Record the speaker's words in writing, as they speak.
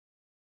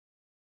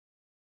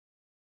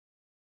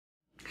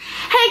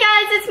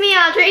it's me,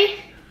 Audrey.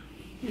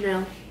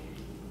 No.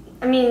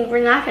 I mean,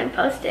 we're not gonna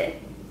post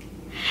it.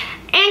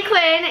 And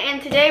Quinn,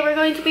 and today we're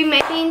going to be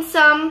making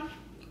some,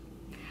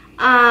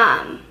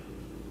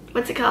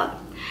 what's it called?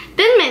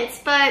 Thin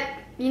Mints, but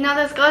you know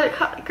those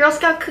Girl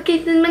Scout cookie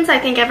Thin Mints? I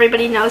think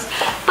everybody knows.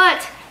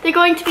 But they're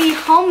going to be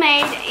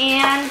homemade,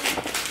 and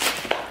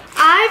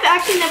I've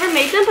actually never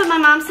made them, but my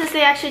mom says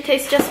they actually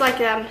taste just like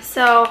them.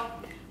 So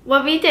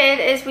what we did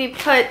is we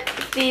put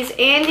these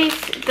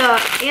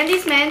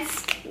Andes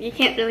Mints, you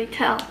can't really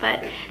tell,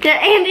 but they're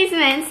Andes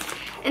Mints,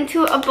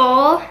 into a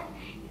bowl,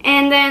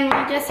 and then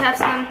we just have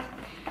some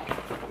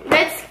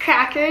Ritz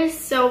crackers.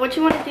 So what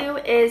you want to do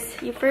is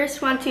you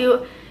first want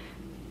to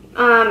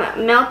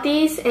melt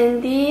these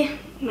in the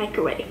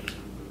microwave.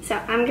 So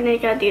I'm gonna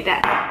go do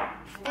that.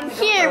 And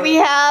here we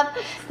have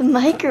the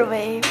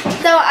microwave.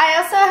 So I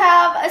also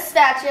have a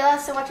spatula.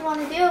 So what you want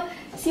to do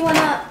is you want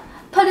to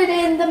put it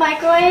in the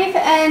microwave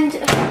and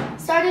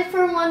start it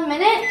for 1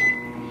 minute.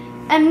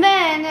 And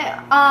then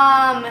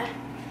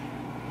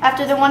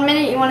after the 1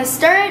 minute you want to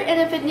stir it, and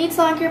if it needs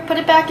longer, put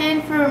it back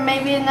in for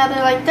maybe another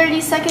like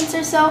 30 seconds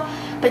or so.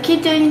 But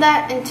keep doing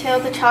that until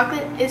the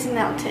chocolate is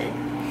melted.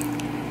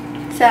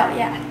 So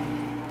yeah.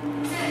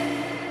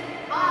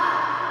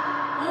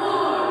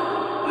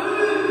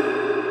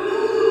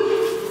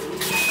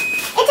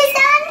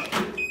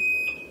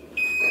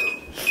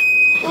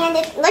 And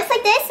it looks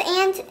like this,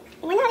 and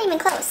we're not even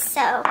close,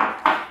 so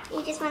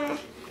you just want to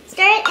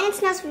stir it, and it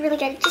smells really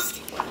good. It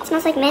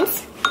smells like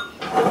mince.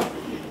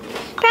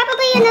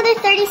 Probably another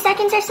 30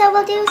 seconds or so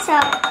will do, so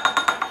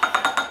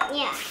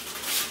yeah.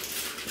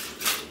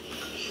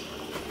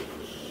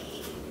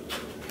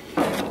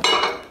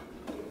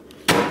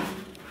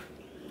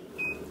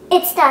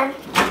 It's done.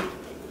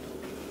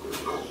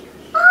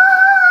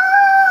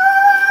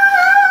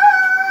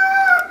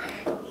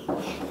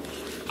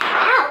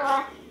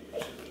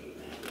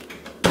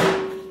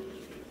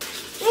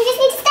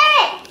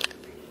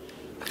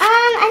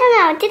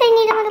 Did I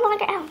need a little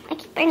longer? Oh, I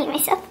keep burning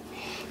myself.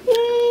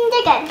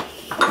 They're good.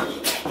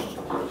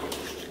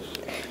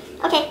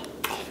 Okay,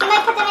 I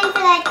might put them in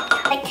for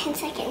like 10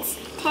 seconds.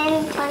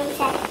 10, 20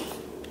 seconds.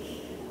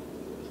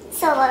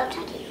 So a lot of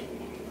talking.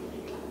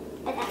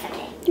 But that's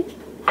okay.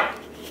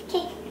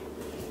 Okay.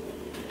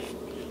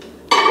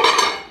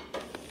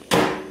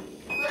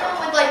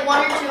 With like 1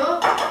 or 2?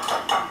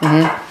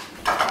 Mm-hmm.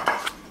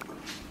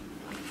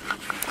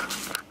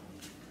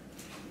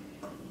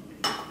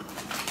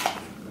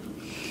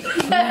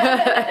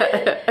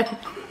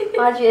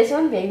 Audrey, this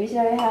one babies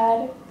that I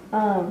had,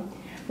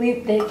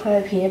 they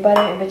put peanut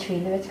butter in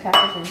between the Ritz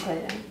crackers and put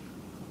it in.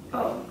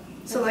 Oh,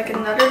 so like a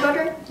Nutter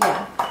Butter?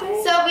 Yeah.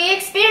 So we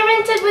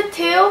experimented with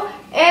 2,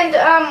 and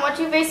what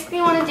you basically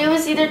want to do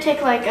is either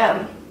take like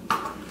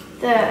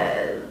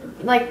the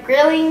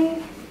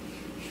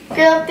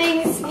grill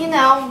things, you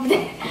know,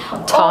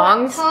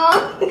 Tongs.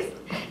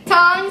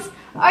 Tongs,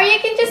 or you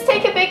can just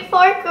take a big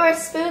fork or a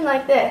spoon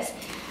like this.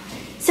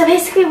 So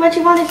basically what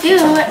you want to do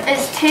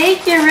is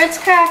take your Ritz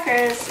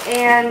crackers,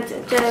 and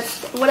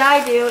just, what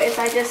I do is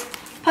I just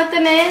put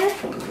them in,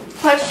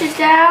 push it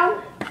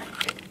down,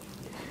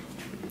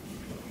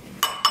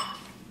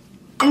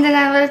 and then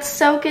I let it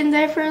soak in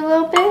there for a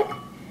little bit,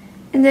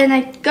 and then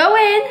I go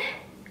in,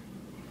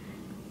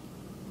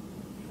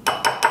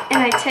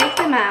 and I take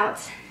them out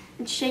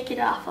and shake it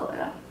off a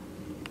little.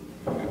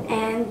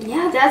 And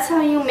yeah, that's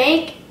how you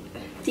make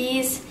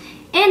these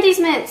Andes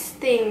Mints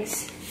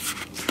things.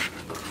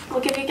 We'll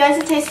give you guys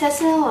a taste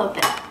test in a little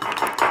bit.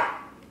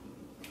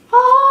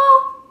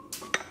 Oh.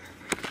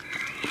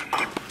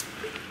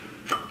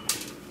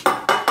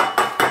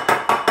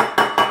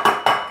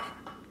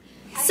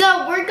 So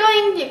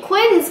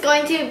Quinn's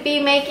going to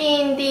be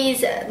making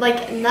these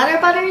like Nutter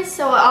Butters.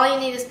 So all you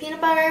need is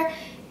peanut butter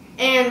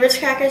and Ritz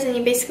crackers, and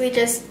you basically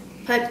just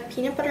put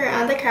peanut butter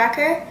on the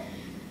cracker,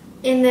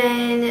 and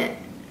then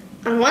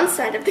on one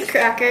side of the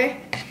cracker,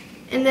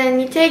 and then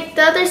you take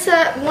the other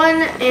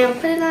one and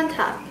put it on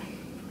top.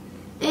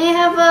 And you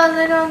have a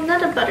little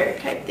Nutter Butter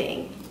type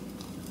thing.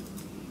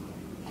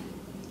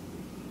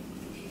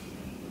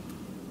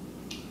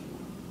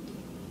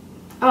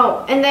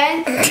 Oh, and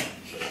then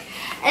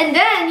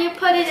you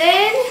put it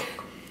in,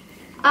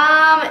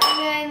 and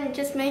then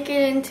just make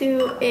it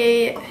into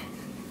a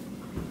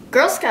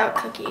Girl Scout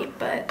cookie.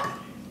 But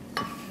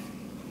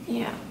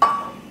yeah,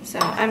 so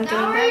I'm doing that.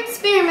 Now we're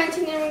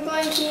experimenting, and we're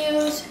going to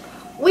use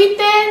wheat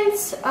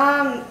thins.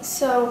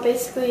 So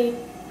basically,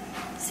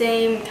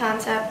 same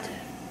concept.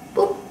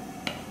 Boop.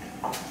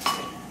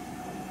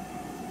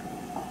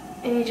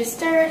 And you just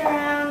stir it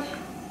around.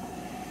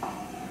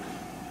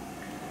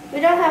 We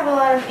don't have a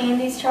lot of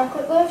Andes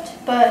chocolate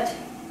left, but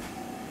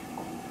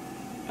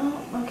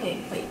oh,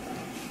 okay,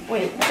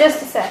 wait,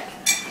 just a sec.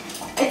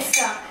 It's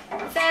stuck.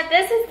 So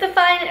this is the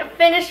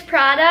finished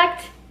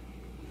product.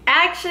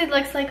 Actually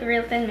looks like a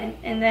real Thin Mint,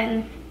 and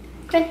then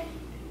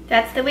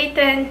that's the wheat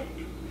thin.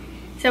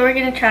 So we're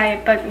gonna try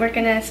it, but we're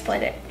gonna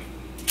split it.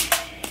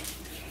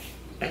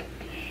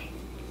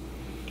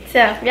 So,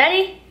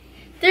 ready?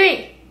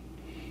 3,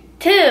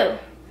 2,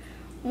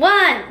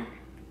 1.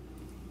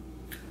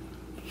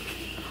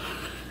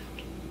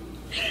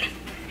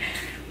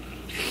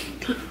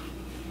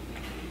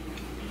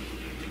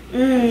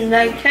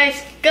 They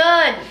taste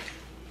good.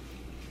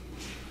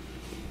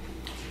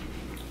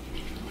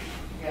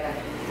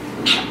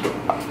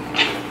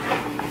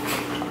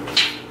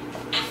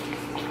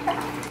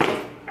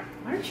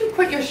 Why don't you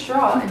put your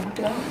straw in the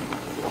gun?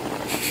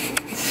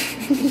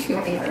 You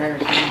don't even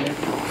understand this.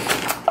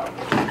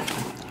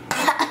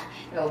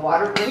 A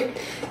water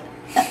break?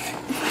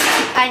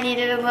 I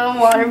needed a little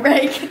water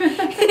break.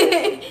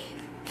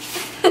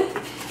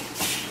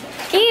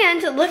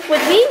 And look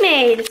what we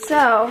made.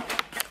 So,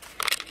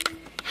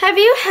 have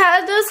you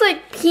had those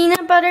like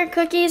peanut butter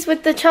cookies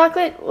with the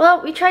chocolate?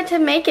 Well, we tried to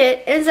make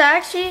it. They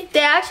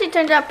actually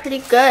turned out pretty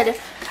good.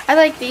 I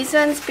like these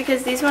ones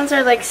because these ones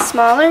are like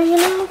smaller, you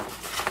know?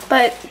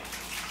 But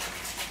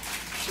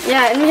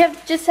yeah, and we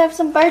just have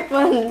some burnt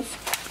ones.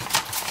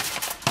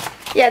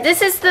 Yeah,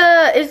 this is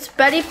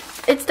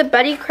it's the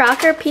Betty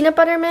Crocker peanut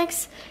butter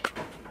mix.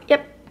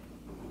 Yep.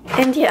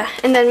 And yeah,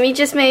 and then we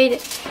just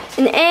made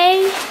an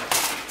A,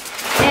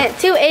 and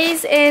 2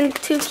 A's and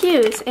 2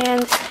 Q's,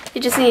 and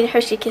you just need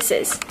Hershey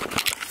Kisses.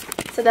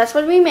 So that's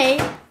what we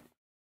made.